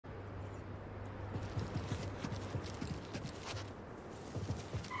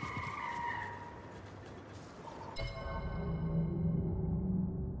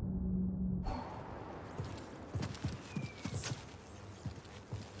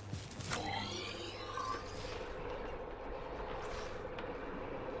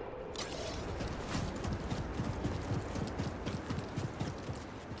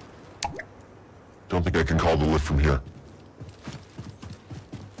think I can call the lift from here.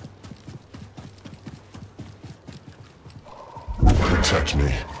 Protect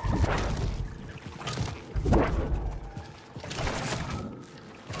me.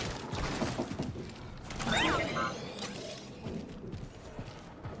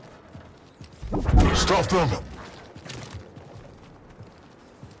 Stop them!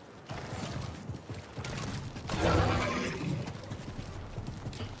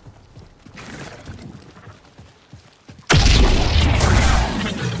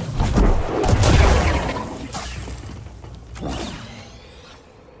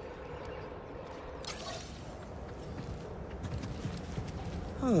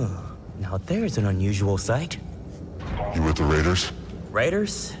 Now there's an unusual sight. You with the Raiders?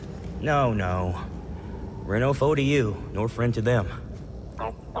 Raiders? No, no. We're no foe to you, nor friend to them.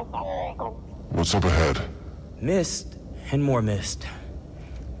 What's up ahead? Mist, and more mist.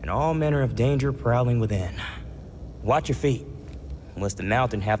 And all manner of danger prowling within. Watch your feet, unless the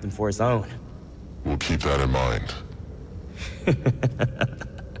mountain have them for its own. We'll keep that in mind.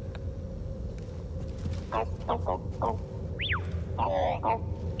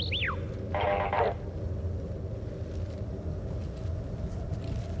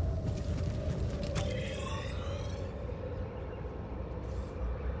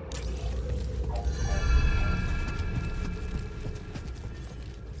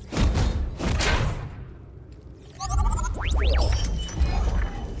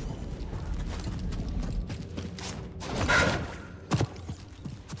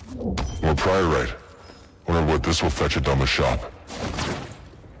 More priorite. Wonder what this will fetch at Dumba's shop.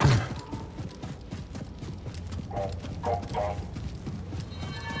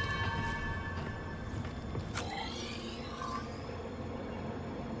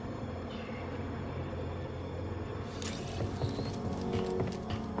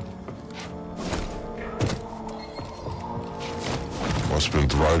 Must have been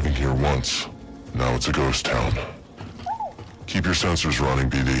thriving here once. Now it's a ghost town. Keep your sensors running,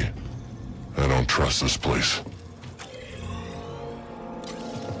 BD. I don't trust this place.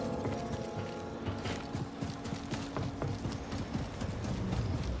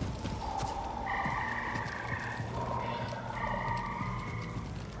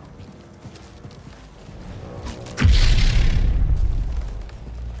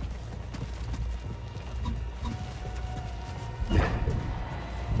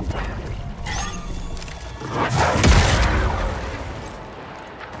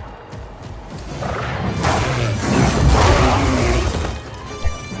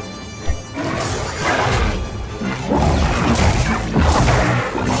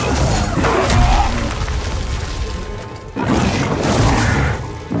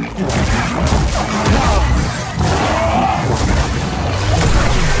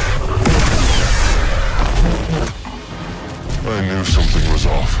 I knew something was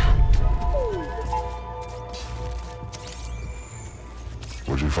off.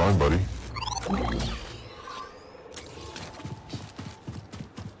 What'd you find, buddy?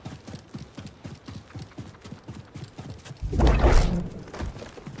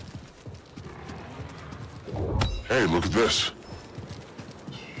 Hey, look at this.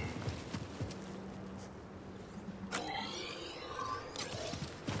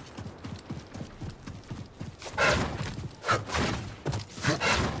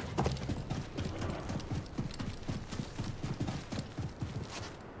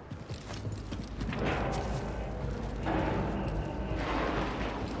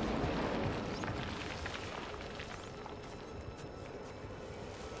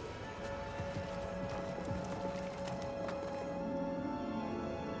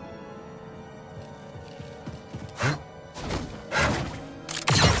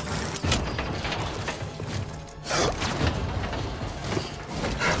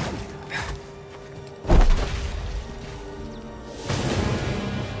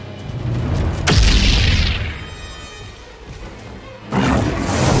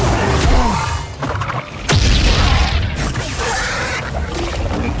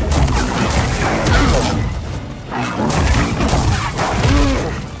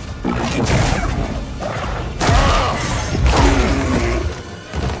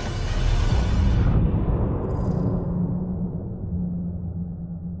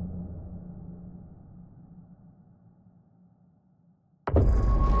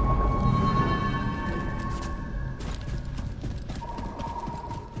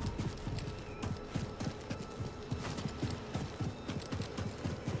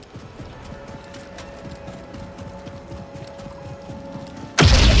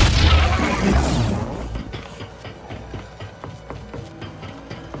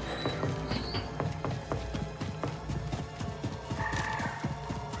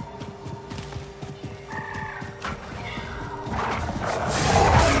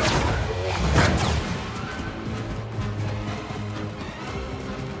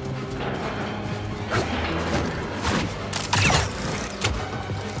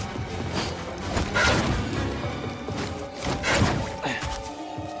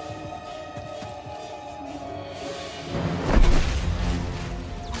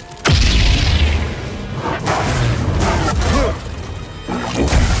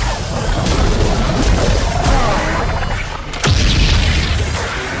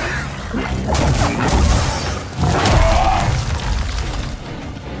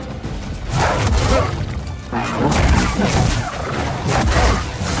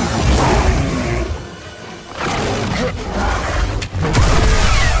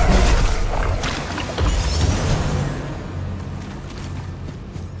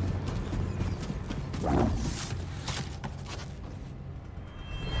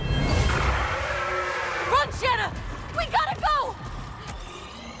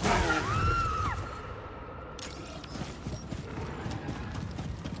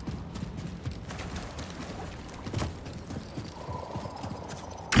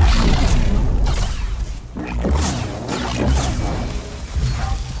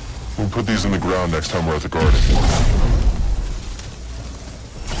 put these in the ground next time we're at the garden.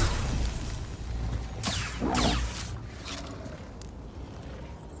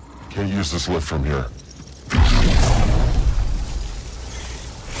 Can't use this lift from here.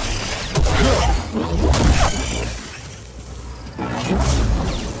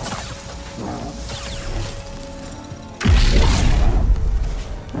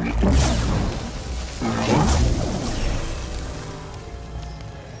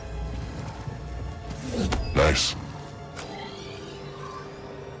 Nice.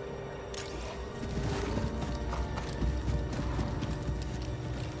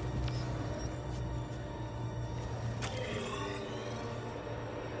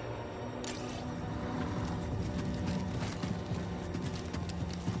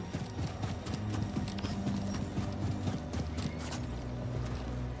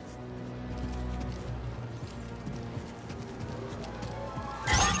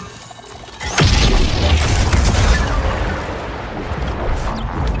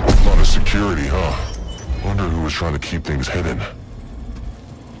 Security, huh? Wonder who was trying to keep things hidden.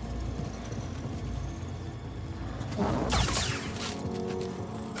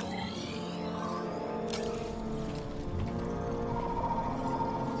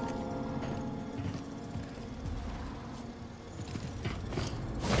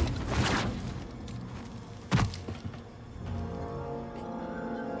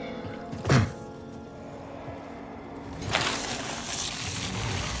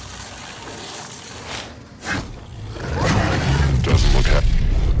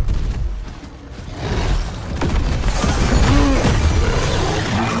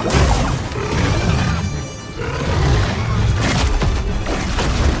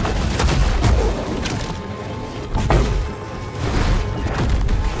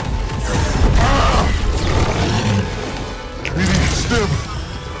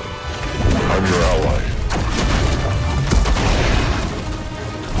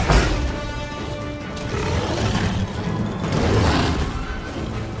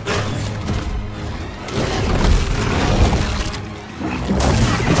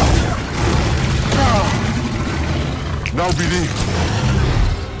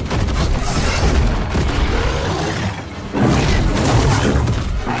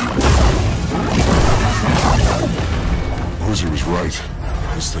 He was right.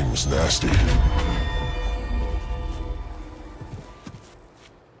 This thing was nasty.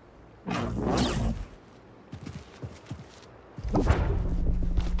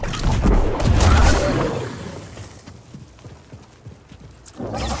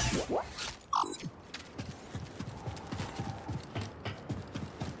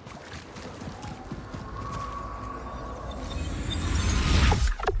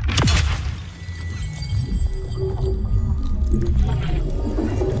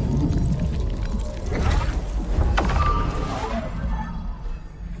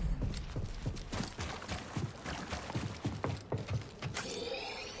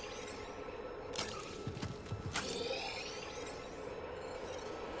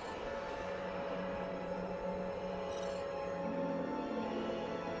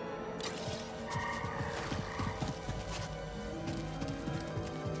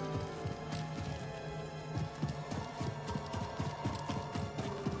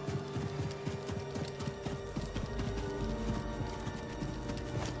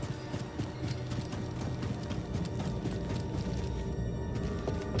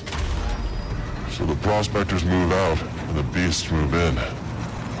 So the prospectors move out, and the beasts move in.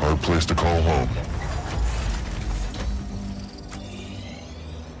 Hard place to call home.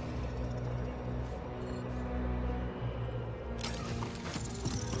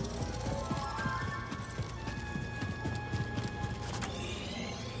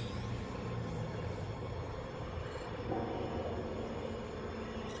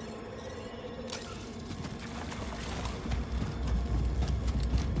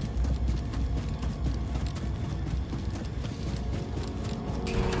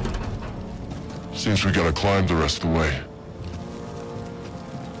 Seems we gotta climb the rest of the way.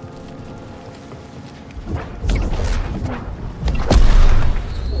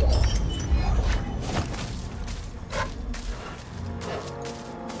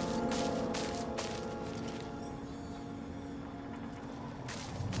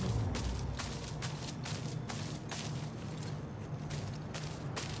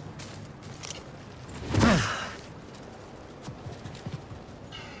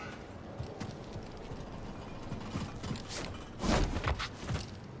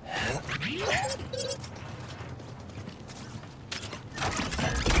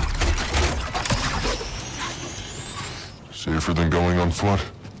 Safer than going on foot?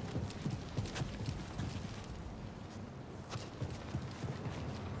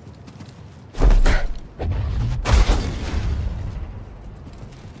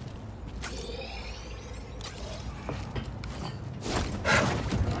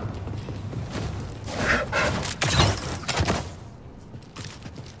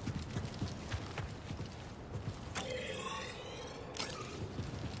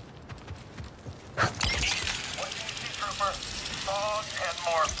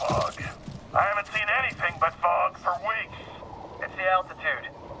 more fog. I haven't seen anything but fog for weeks. It's the altitude.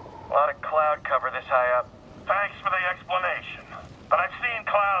 A lot of cloud cover this high up. Thanks for the explanation. But I've seen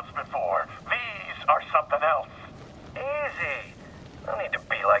clouds before. These are something else. Easy. No need to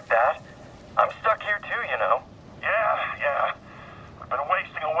be like that. I'm stuck here too, you know. Yeah. We've been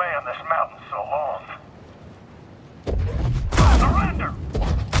wasting away on this mountain so long. Surrender!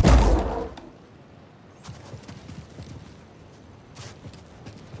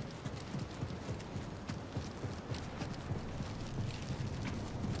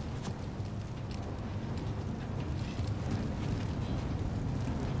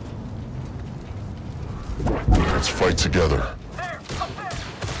 Let's fight together.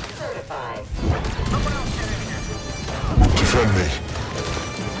 Certified. Defend me.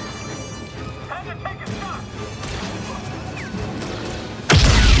 Time to take a shot!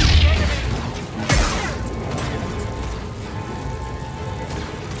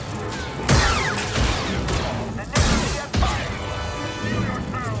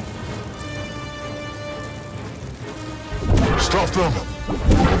 Stop them.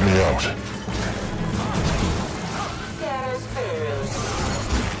 Let me out. Scatters failed.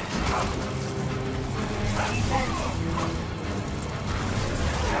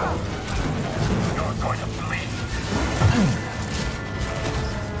 You're going to bleed.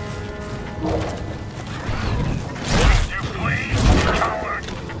 You flee, coward!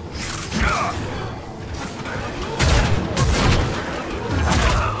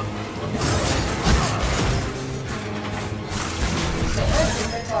 Selecting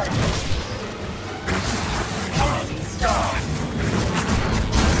the target. Enemy star.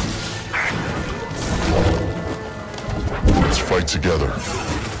 Let's fight together.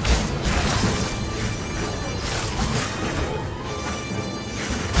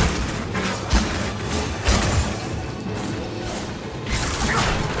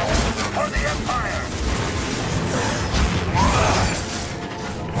 For the Empire!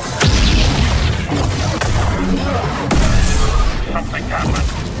 Something happened.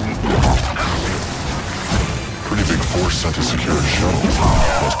 Pretty big force sent to secure a shuttle.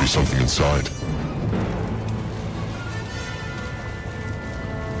 Must be something inside.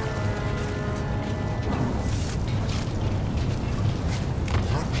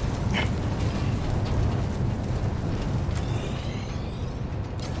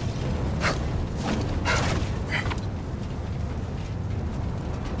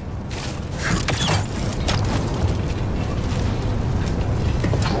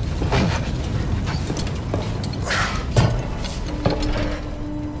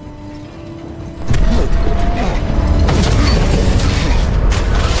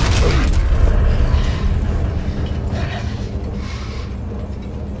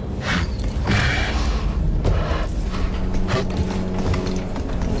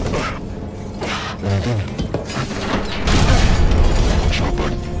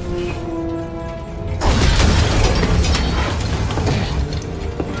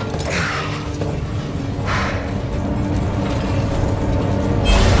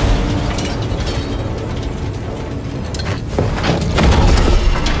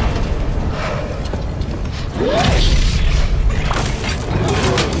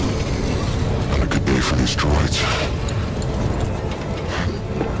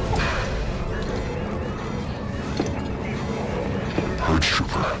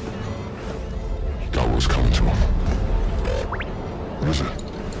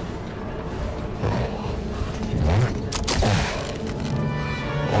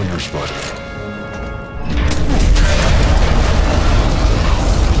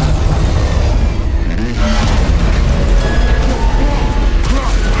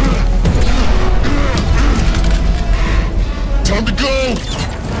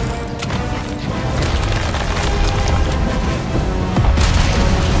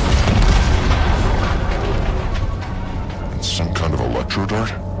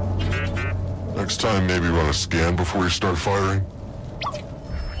 Scan before you start firing.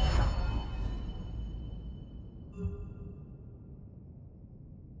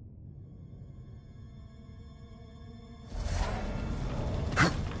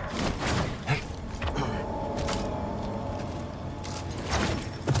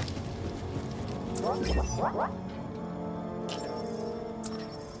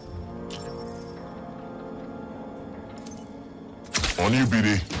 On you,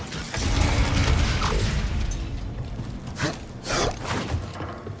 BD.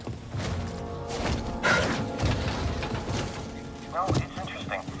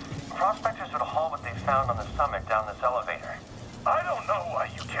 Found on the summit down this elevator. I don't know why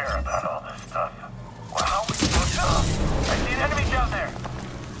you care about all this stuff. Well, how would you look up? I see an enemy down there.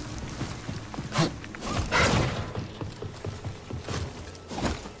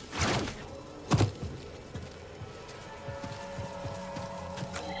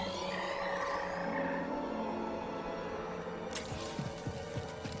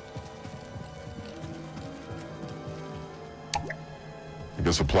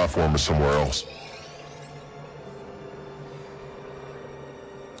 guess the platform is somewhere else.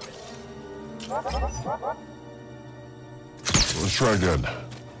 Let's try again.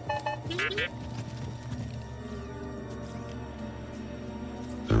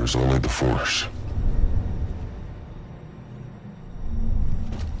 There is only the Force.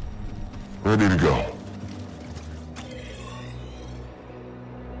 Ready to go.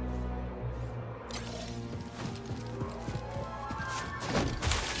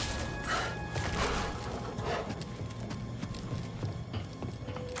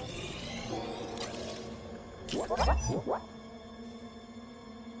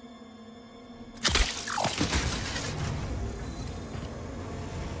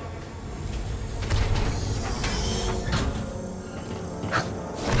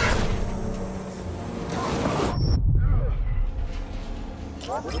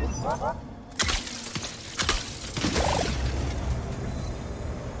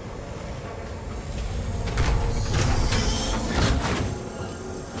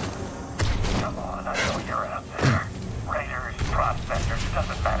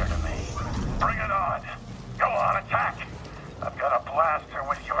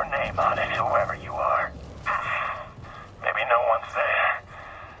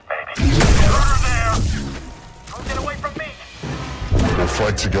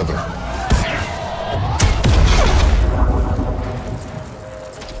 Fight together.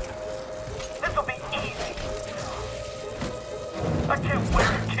 This'll be easy. I can't wait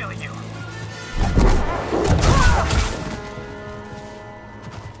to kill you.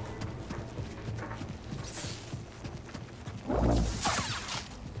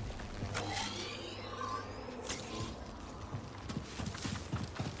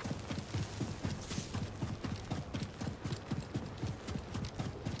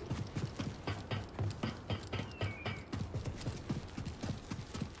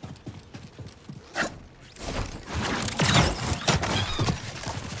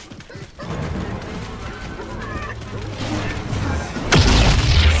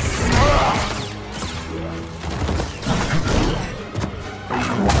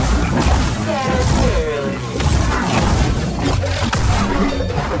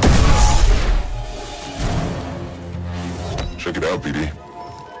 Check it out, BD.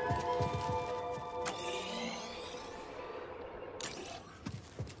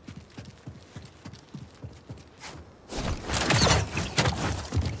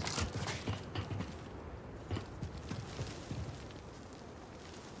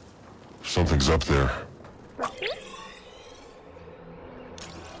 Something's up there.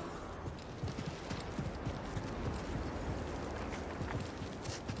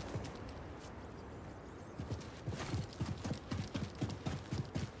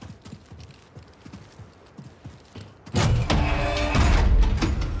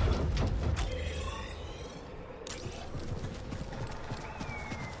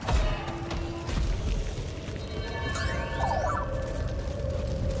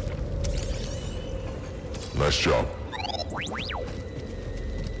 Nice job.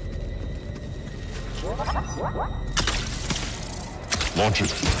 Launch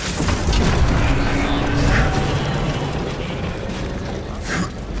it.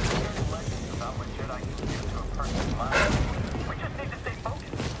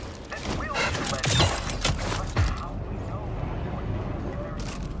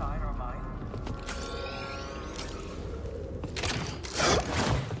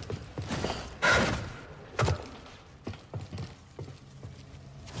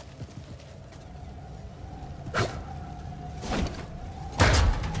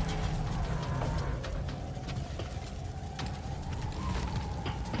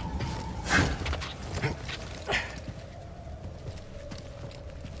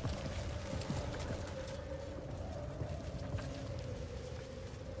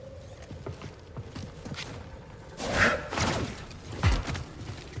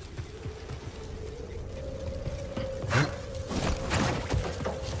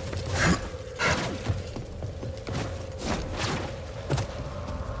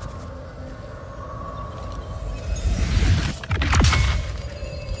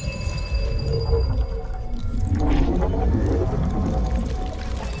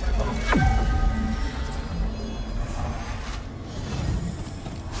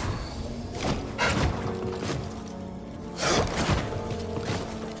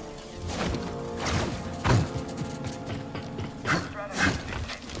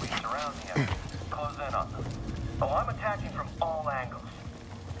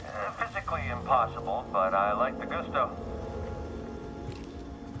 Impossible, but I like the gusto.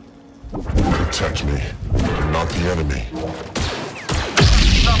 Protect me. You're not the enemy.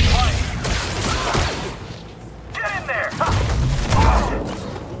 Stop playing! Get in there!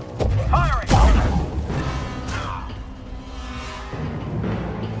 Firing!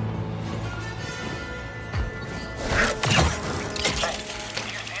 Hey,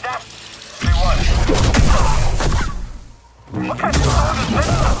 you see that? See what? What kind of sound is this?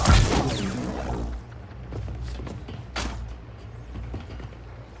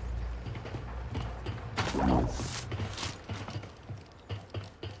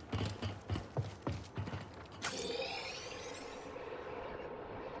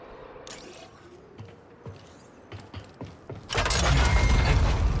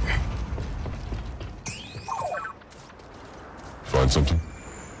 Find something?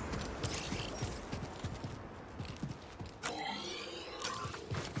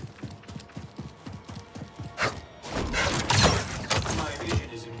 My vision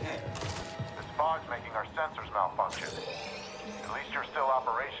is impaired. This fog's making our sensors malfunction. At least you're still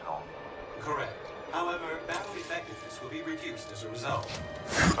operational. Correct. However, battle effectiveness will be reduced as a result.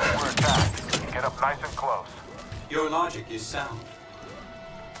 So we're attacked. Get up nice and close. Your logic is sound.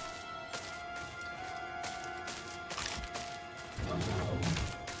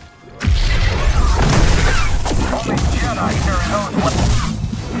 Only Jedi here knows what...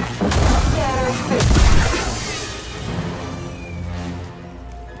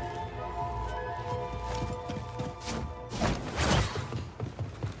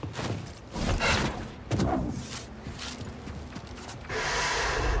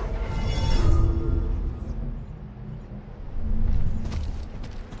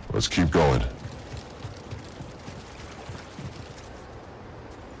 Let's keep going.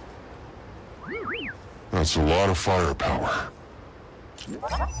 That's a lot of firepower.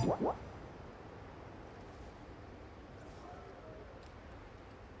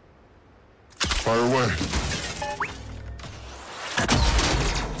 Fire away.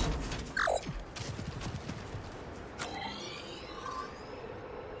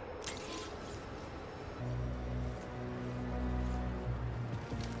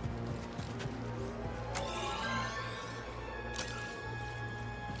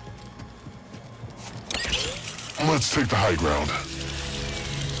 Let's take the high ground.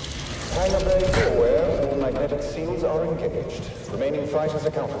 Hangar bay aware, all magnetic seals are engaged. Remaining fighters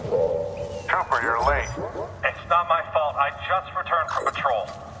accounted for. Trooper, you're late. It's not my fault. I just returned from patrol.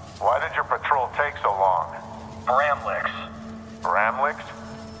 Why did your patrol take so long? Bramlicks. Bramlicks?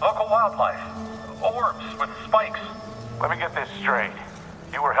 Local wildlife. Orbs with spikes. Let me get this straight.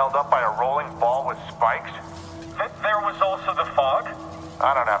 You were held up by a rolling ball with spikes? There was also the fog?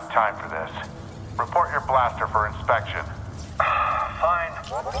 I don't have time for this. Report your blaster for inspection. Fine.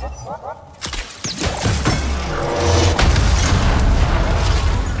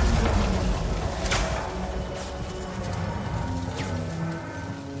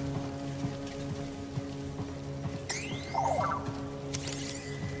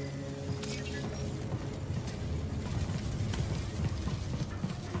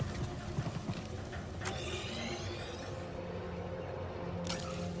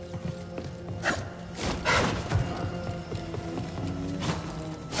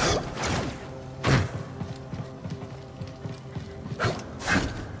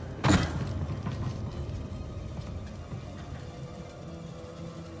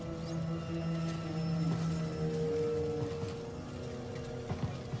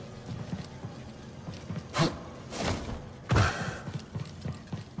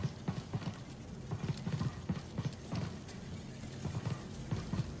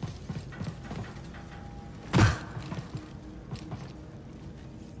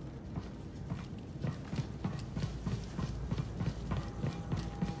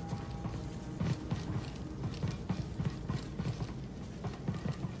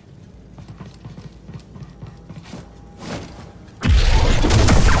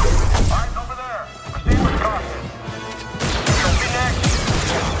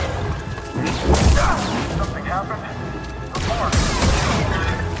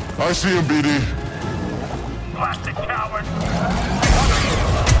 I see him, BD. Plastic coward!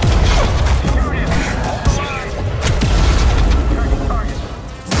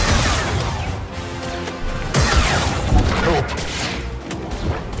 Help!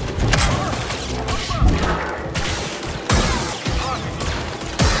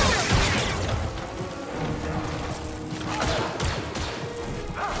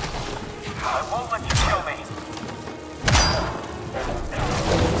 I won't let you kill me.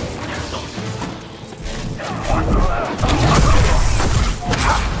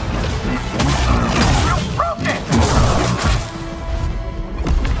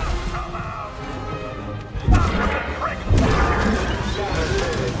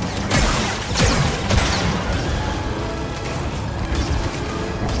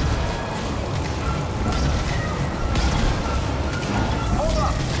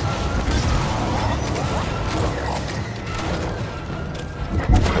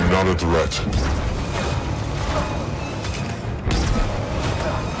 threat.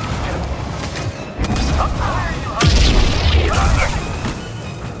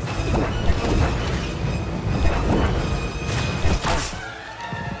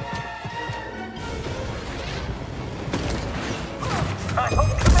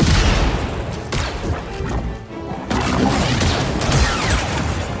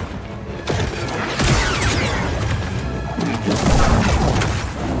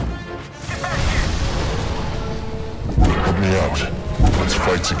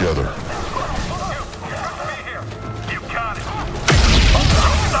 Together. You got it.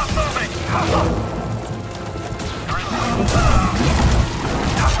 Stop moving.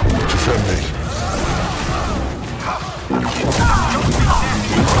 Defend me.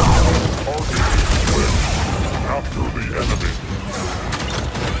 After the enemy.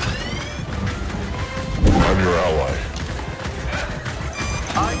 I'm your ally.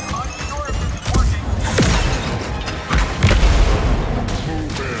 I'm unsure if this is working.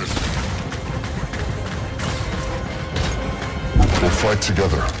 We'll fight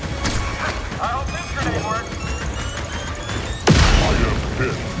together. I hope this grenade works. I am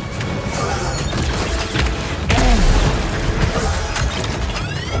hit.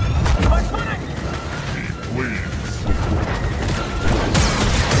 My footing! He bleeds.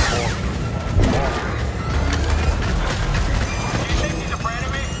 Do you think he's afraid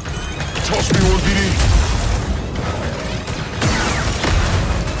of me? Toss me one, BD.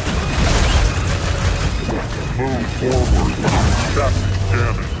 Move forward. That's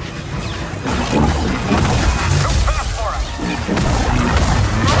damage. Too fast for us.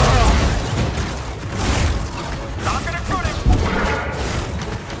 Not gonna shoot him.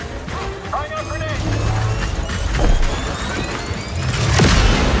 Trying out grenade.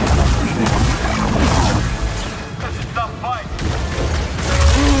 This is some fight.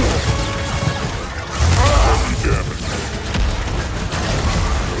 Heavy damage.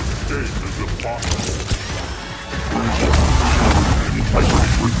 Escape is impossible.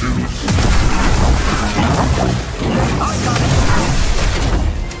 Reduce.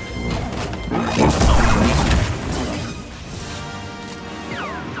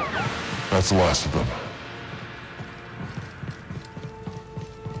 That's the last of them.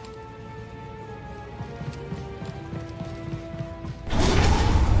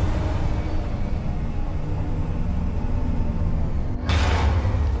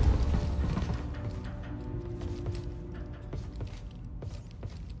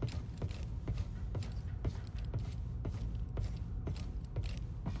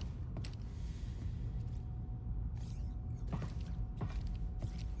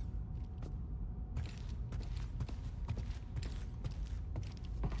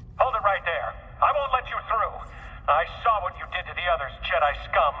 Hold it right there. I won't let you through. I saw what you did to the others, Jedi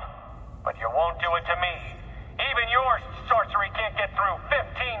scum. But you won't do it to me. Even your sorcery can't get through 15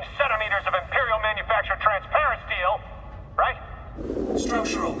 centimeters of Imperial manufactured transparent steel. Right?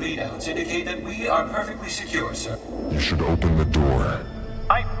 Structural readouts indicate that we are perfectly secure, sir. You should open the door.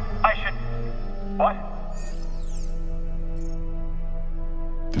 I should... What?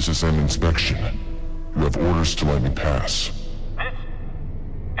 This is an inspection. You have orders to let me pass.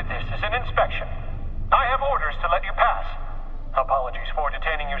 This is an inspection. I have orders to let you pass. Apologies for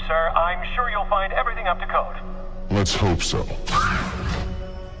detaining you, sir. I'm sure you'll find everything up to code. Let's hope so.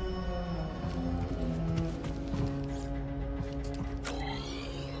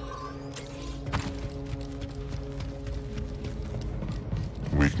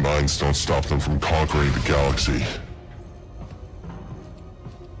 Weak minds don't stop them from conquering the galaxy.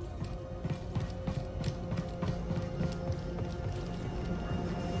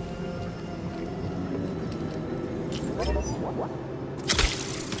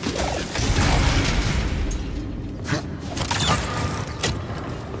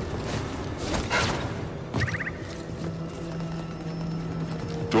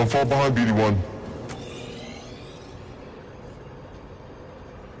 Don't fall behind, BD-1.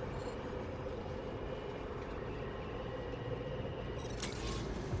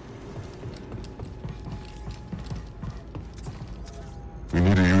 We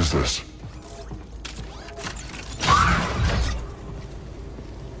need to use this.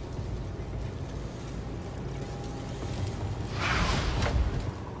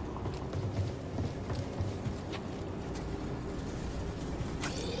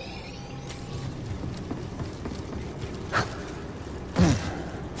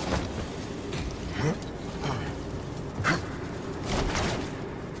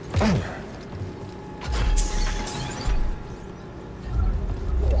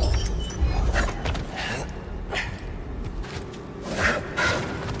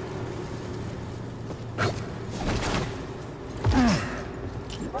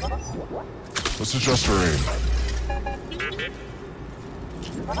 Let's adjust our aim.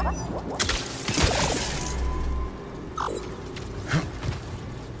 The Jedi!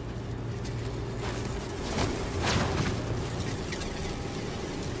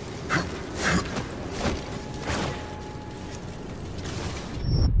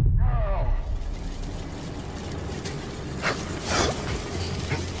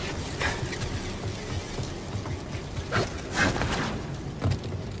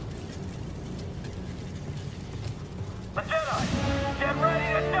 Get ready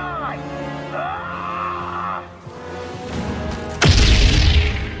to die! Ah!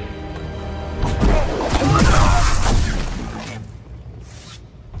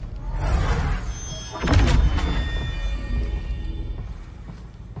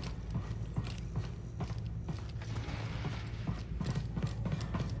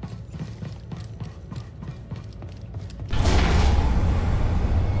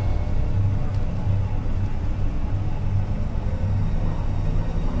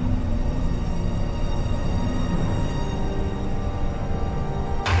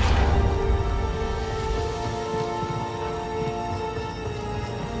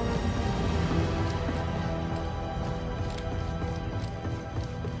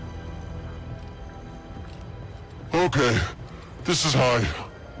 Okay, this is high.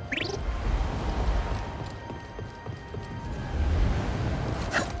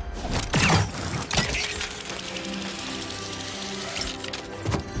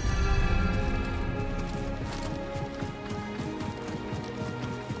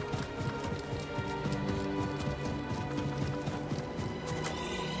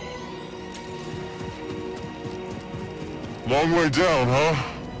 Long way down, huh?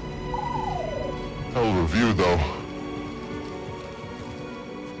 Hell of a view, though.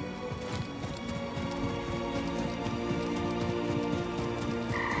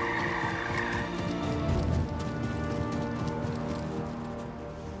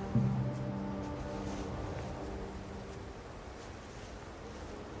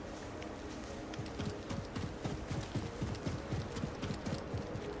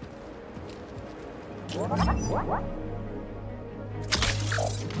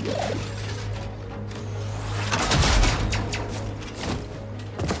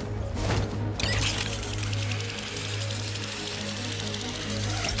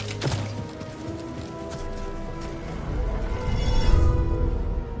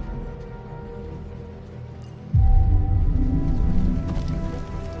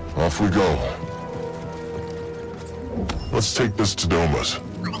 Off we go. Let's take this to Doma's.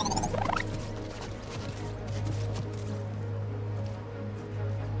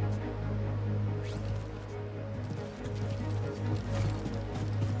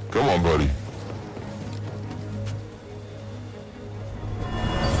 Come on, buddy.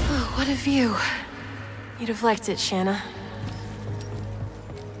 Oh, what a view. You'd have liked it, Shanna.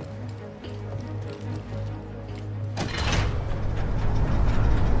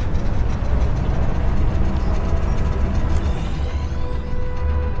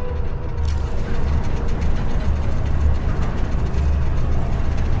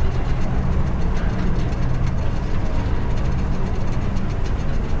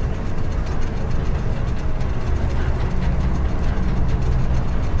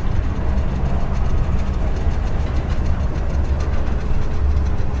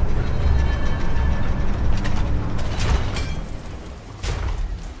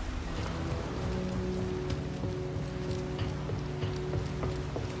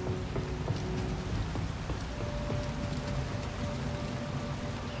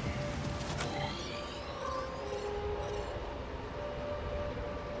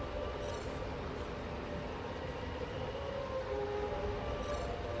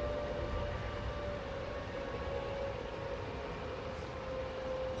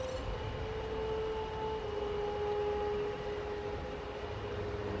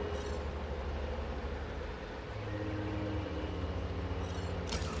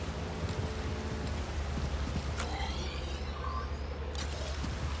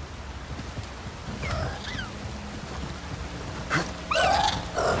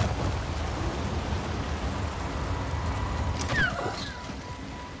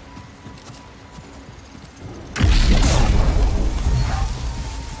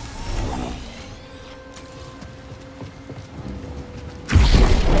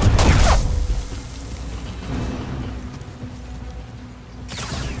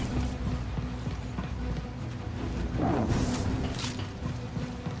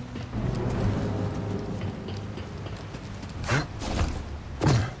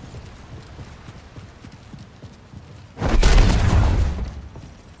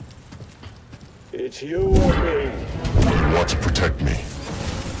 It's you or me. You want to protect me.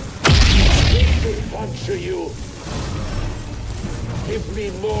 Puncture you. Give me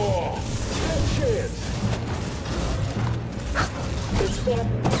more. A chance. It's not.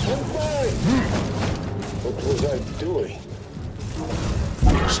 I'm fine. What was I doing?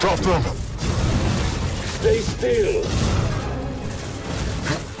 Stop them! Stay still.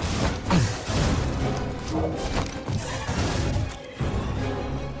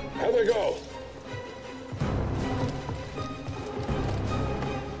 How'd they go?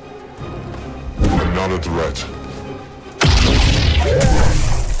 I'm not a threat.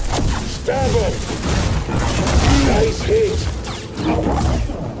 Stab him! Nice hit!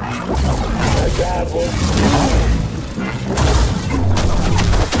 I got one.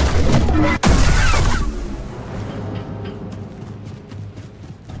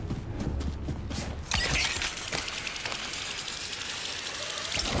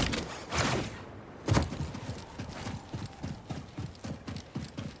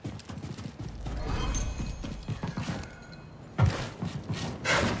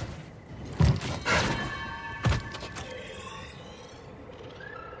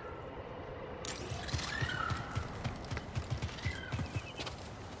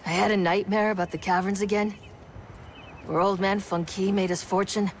 I had a nightmare about the caverns again. Where old man Funky made his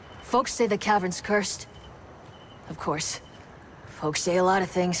fortune. Folks say the cavern's cursed. Of course. Folks say a lot of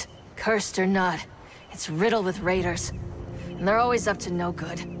things. Cursed or not. It's riddled with raiders. And they're always up to no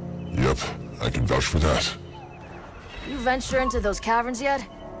good. Yep, I can vouch for that. You venture into those caverns yet?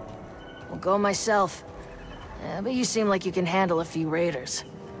 I'll go myself. But you seem like you can handle a few raiders.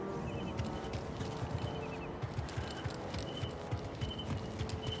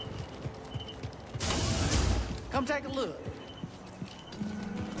 Come take a look.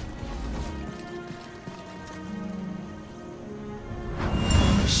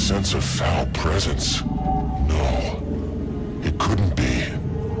 Sense of foul presence. No, it couldn't be.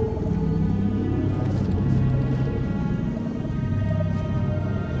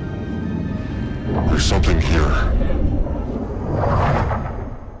 There's something here.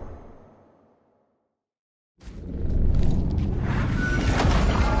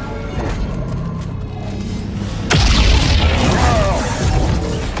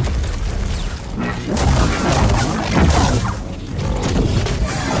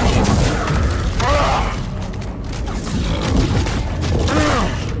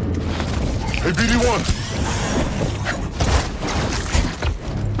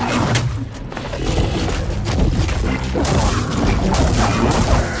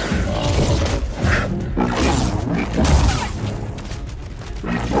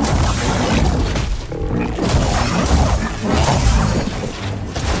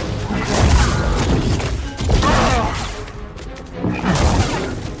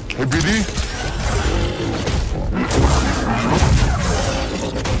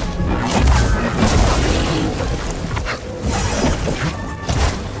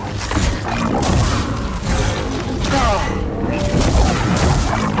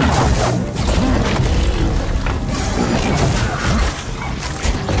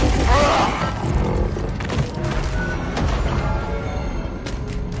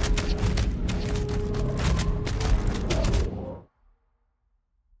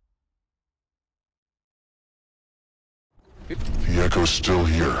 The echo's still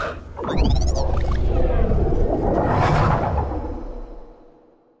here.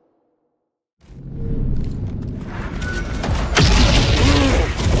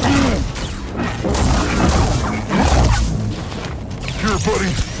 Here,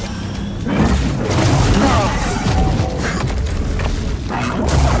 buddy.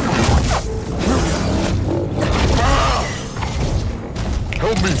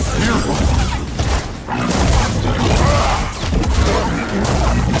 Help me, here.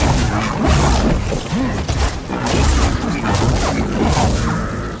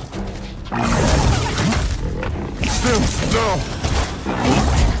 No!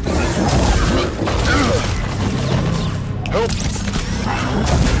 Help!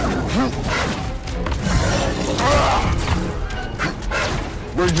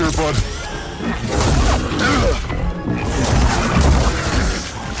 Right here, bud.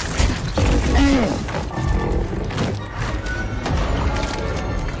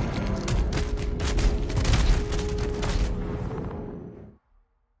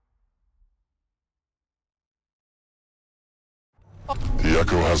 The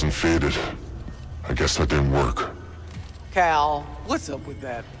echo hasn't faded. I guess that didn't work. Cal, what's up with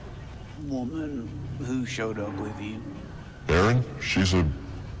that woman who showed up with you? Merrin? She's a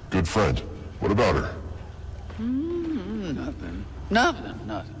good friend. What about her? Nothing.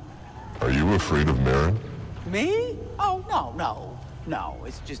 Are you afraid of Merrin? Me? Oh, no.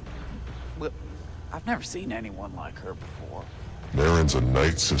 It's just... Well, I've never seen anyone like her before. Merrin's a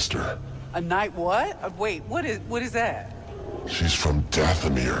night sister. A night what? Wait, what is that? She's from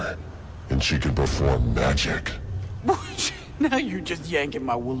Dathomir, and she can perform magic. Now you're just yanking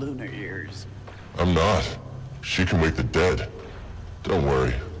my Walloona ears. I'm not. She can wake the dead. Don't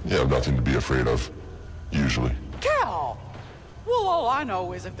worry. You have nothing to be afraid of. Usually. Cal! Well, all I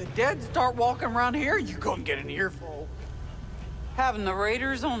know is if the dead start walking around here, you're gonna get an earful. Having the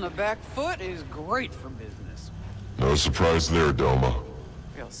raiders on the back foot is great for business. No surprise there, Doma.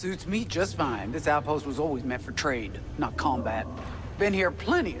 Hell, suits me just fine. This outpost was always meant for trade, not combat. Been here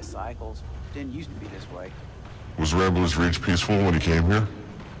plenty of cycles. Didn't used to be this way. Was Rambler's Reach peaceful when he came here?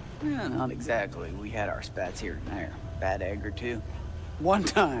 Yeah, not exactly. We had our spats here and there. Bad egg or two. One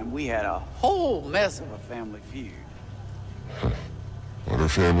time, we had a whole mess of a family feud. What are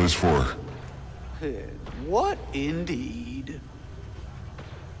families for? What indeed?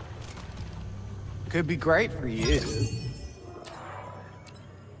 Could be great for you.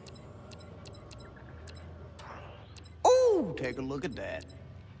 Oh, take a look at that.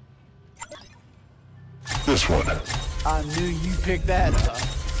 This one. I knew you picked that up.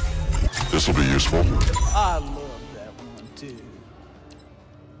 This'll be useful. I love that one, too.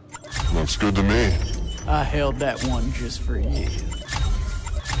 Looks good to me. I held that one just for you.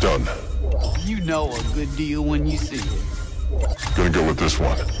 Done. You know a good deal when you see it. Gonna go with this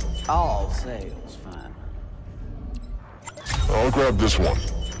one. All sales, fine. I'll grab this one.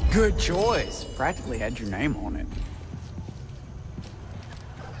 Good choice. Practically had your name on it.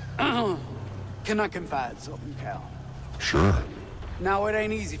 Can I confide something, Cal? Sure. Now, it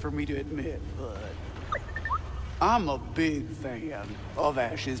ain't easy for me to admit, but I'm a big fan of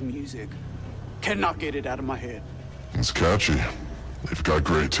Ash's music. Cannot get it out of my head. It's catchy. They've got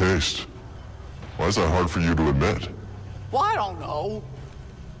great taste. Why is that hard for you to admit? Well, I don't know.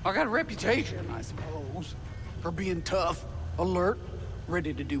 I got a reputation, I suppose, for being tough, alert,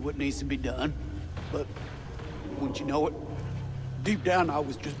 ready to do what needs to be done. But, wouldn't you know it, deep down I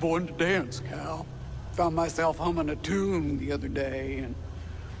was just born to dance, Cal. Found myself humming a tune the other day, and,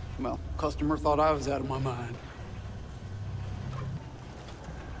 well, customer thought I was out of my mind.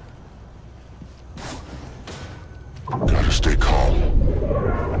 Gotta stay calm.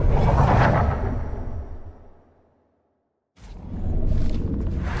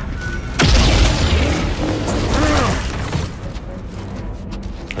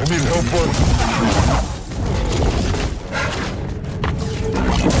 I need help, bud.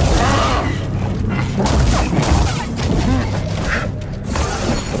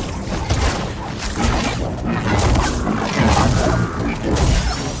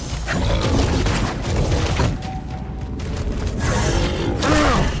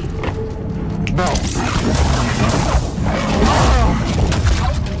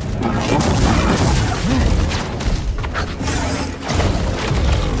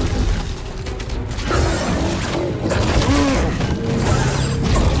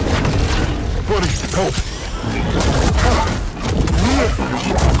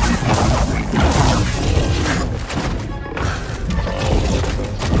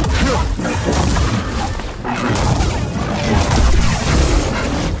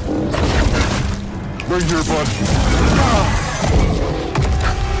 Right here, bud.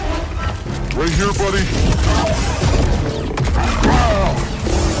 Right here, buddy.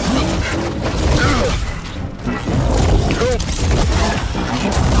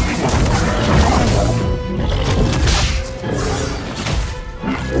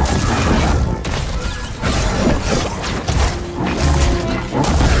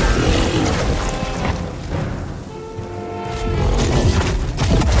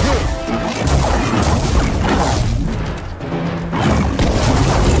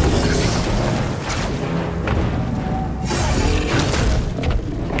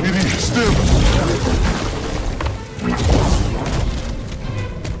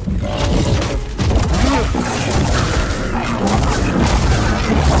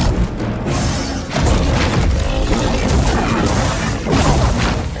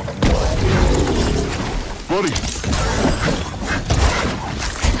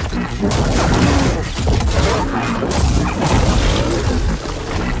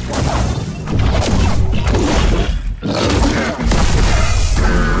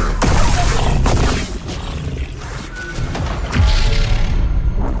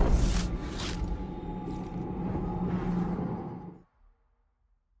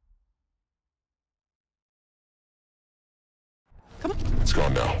 It's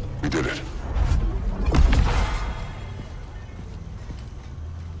gone now. We did it.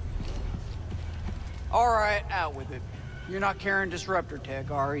 All right, out with it. You're not carrying disruptor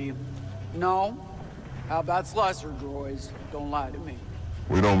tech, are you? No? How about slicer droids? Don't lie to me.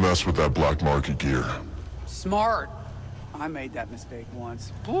 We don't mess with that black market gear. Smart. I made that mistake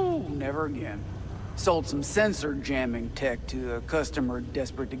once. Ooh, never again. Sold some sensor jamming tech to a customer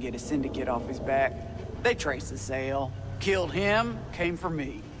desperate to get a syndicate off his back. They traced the sale. Killed him, came for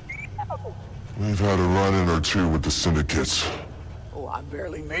me. We've had a run-in or two with the syndicates. Oh, I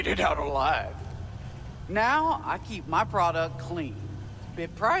barely made it out alive. Now, I keep my product clean.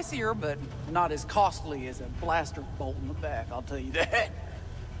 Bit pricier, but not as costly as a blaster bolt in the back, I'll tell you that.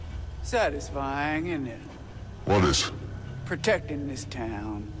 Satisfying, isn't it? What is? Protecting this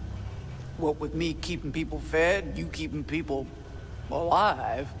town. What with me keeping people fed, you keeping people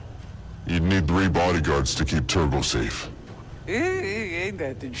alive. You'd need 3 bodyguards to keep Turbo safe. Ain't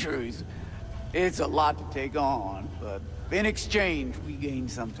that the truth? It's a lot to take on, but in exchange, we gain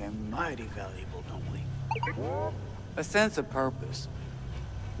something mighty valuable, don't we? A sense of purpose.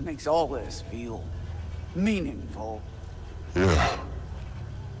 Makes all this feel meaningful. Yeah.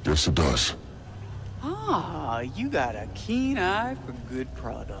 Yes, it does. Ah, you got a keen eye for good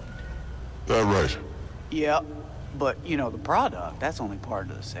product. That right? Yep, but you know, the product, that's only part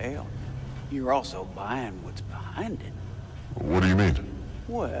of the sale. You're also buying what's behind it. What do you mean?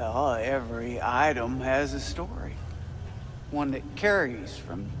 Well, every item has a story. One that carries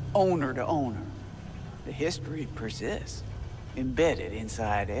from owner to owner. The history persists, embedded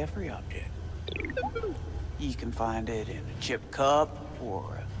inside every object. You can find it in a chipped cup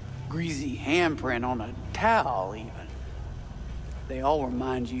or a greasy handprint on a towel, even. They all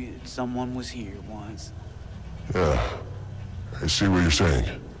remind you that someone was here once. Yeah, I see what you're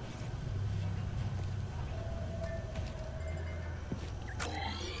saying.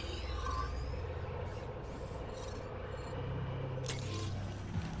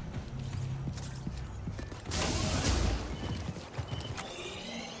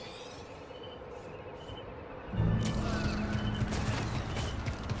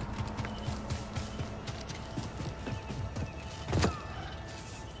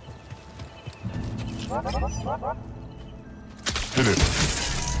 Hit it.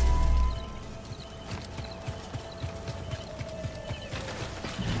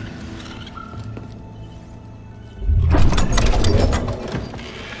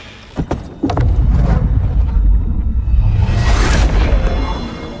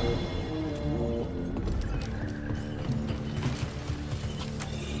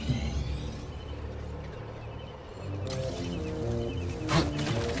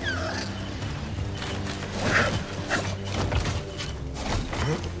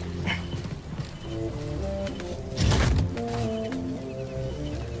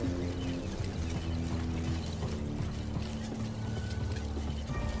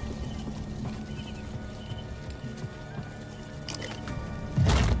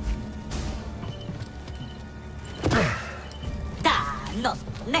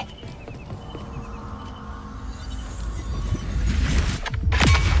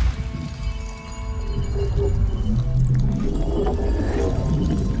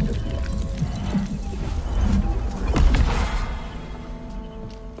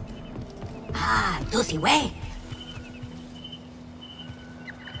 Way.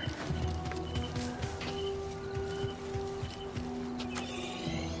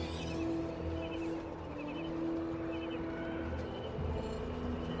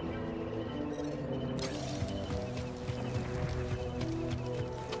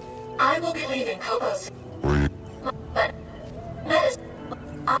 I will be leaving Kobos. Where you? But that is...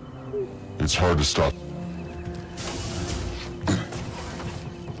 It's hard to stop.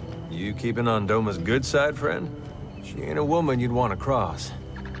 You keeping on Doma's good side, friend? She ain't a woman you'd want to cross.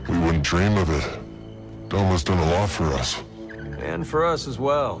 We wouldn't dream of it. Doma's done a lot for us. And for us as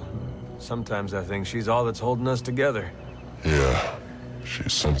well. Sometimes I think she's all that's holding us together. Yeah,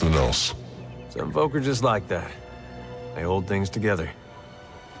 she's something else. Some folk are just like that. They hold things together.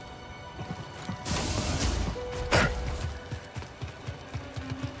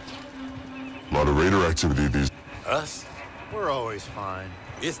 A lot of raider activity these... Us? We're always fine.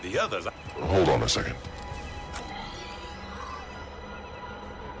 It's the others. Hold on a second.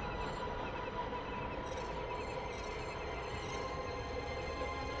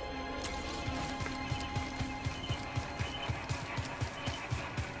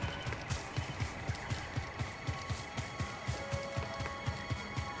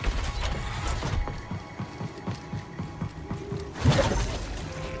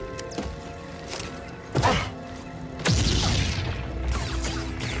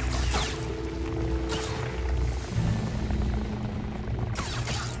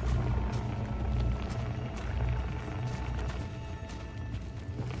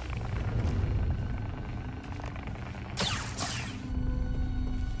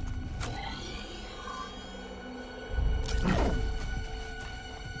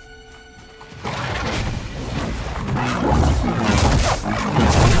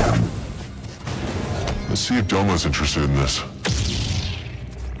 See if Doma's interested in this.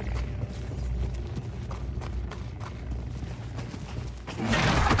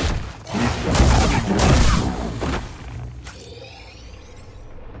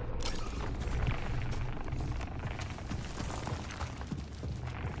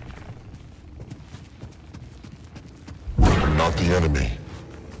 Not the enemy.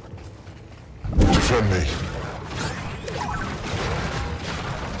 Defend me.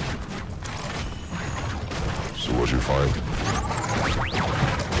 So what'd you find?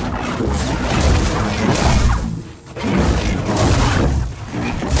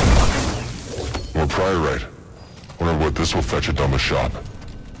 More priorite. Wonder what this will fetch at Doma's shop.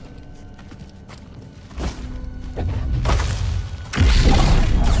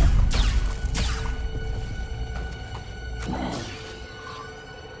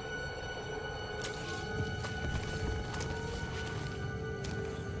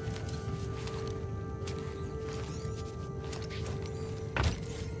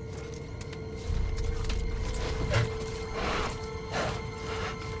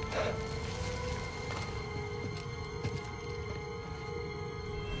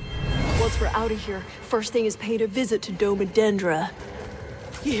 Once we're out of here, first thing is paying a visit to Doma Dendra.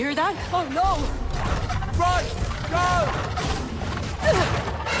 You hear that? Oh no! Run! Go!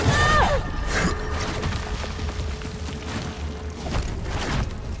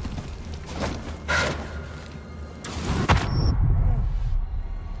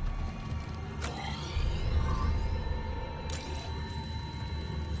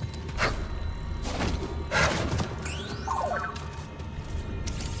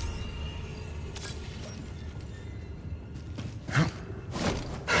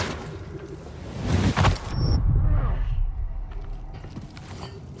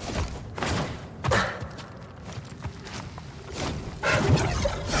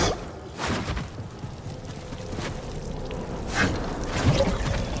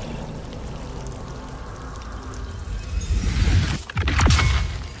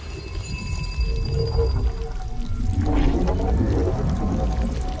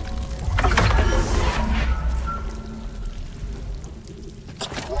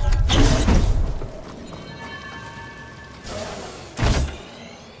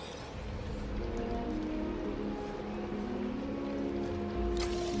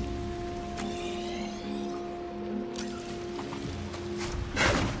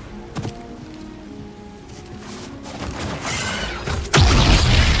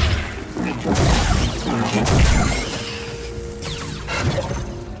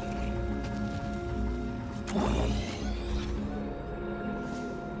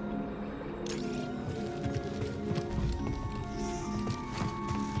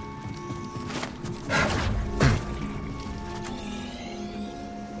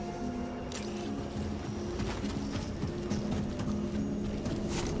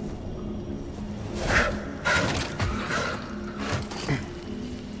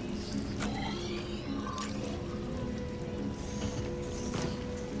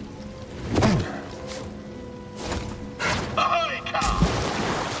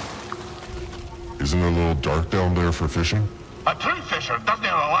 Isn't it a little dark down there for fishing? A true fisher doesn't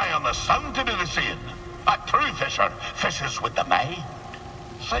rely on the sun to do the seeing. A true fisher fishes with the mind.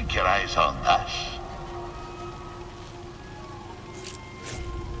 Sink your eyes on this.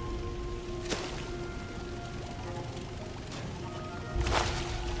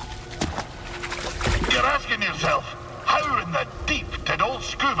 You're asking yourself, how in the deep did old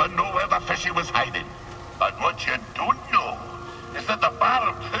Scuba know where the fishy was hiding? But what you don't know is that the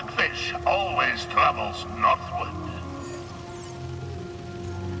barred hookfish always travels northward.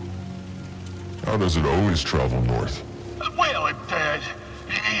 How does it always travel north? Well,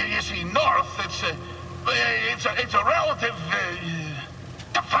 you see, north, it's a relative,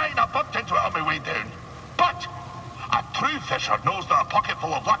 fine, I bumped into it on my way down. But a true fisher knows that a pocket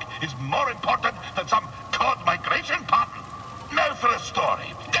full of luck is more important than some cod migration pattern. Now for a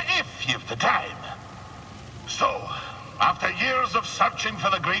story, if you've the time. So, after years of searching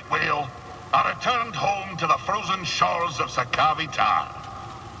for the great whale, I returned home to the frozen shores of Sakavi Tar,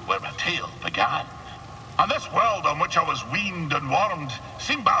 where my tale began. And this world on which I was weaned and warmed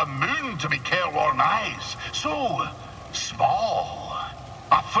seemed but a moon to me careworn eyes. So small.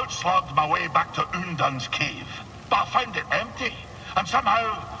 I foot-slogged my way back to Undun's cave, but I found it empty, and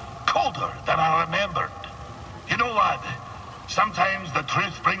somehow colder than I remembered. You know, lad, sometimes the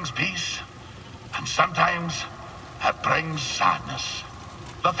truth brings peace, and sometimes it brings sadness.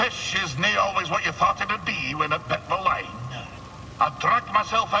 The fish is nae always what you thought it'd be when it bit the line. I dragged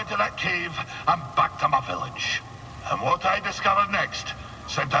myself out of that cave and back to my village. And what I discovered next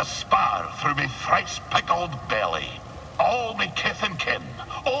sent a spar through me thrice-pickled belly. All me kith and kin,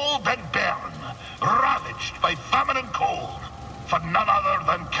 old and bairn, ravaged by famine and cold. For none other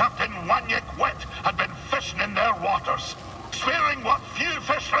than Captain Wanyik Wet had been fishing in their waters, sparing what few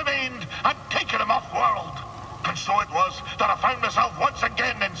fish remained and taking them off-world. And so it was that I found myself once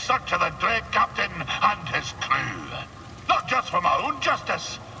again in search of the dread captain and his crew. Not just for my own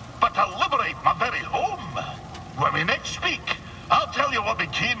justice, but to liberate my very home. When we next speak, I'll tell you what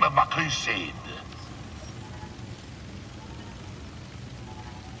became of my crusade.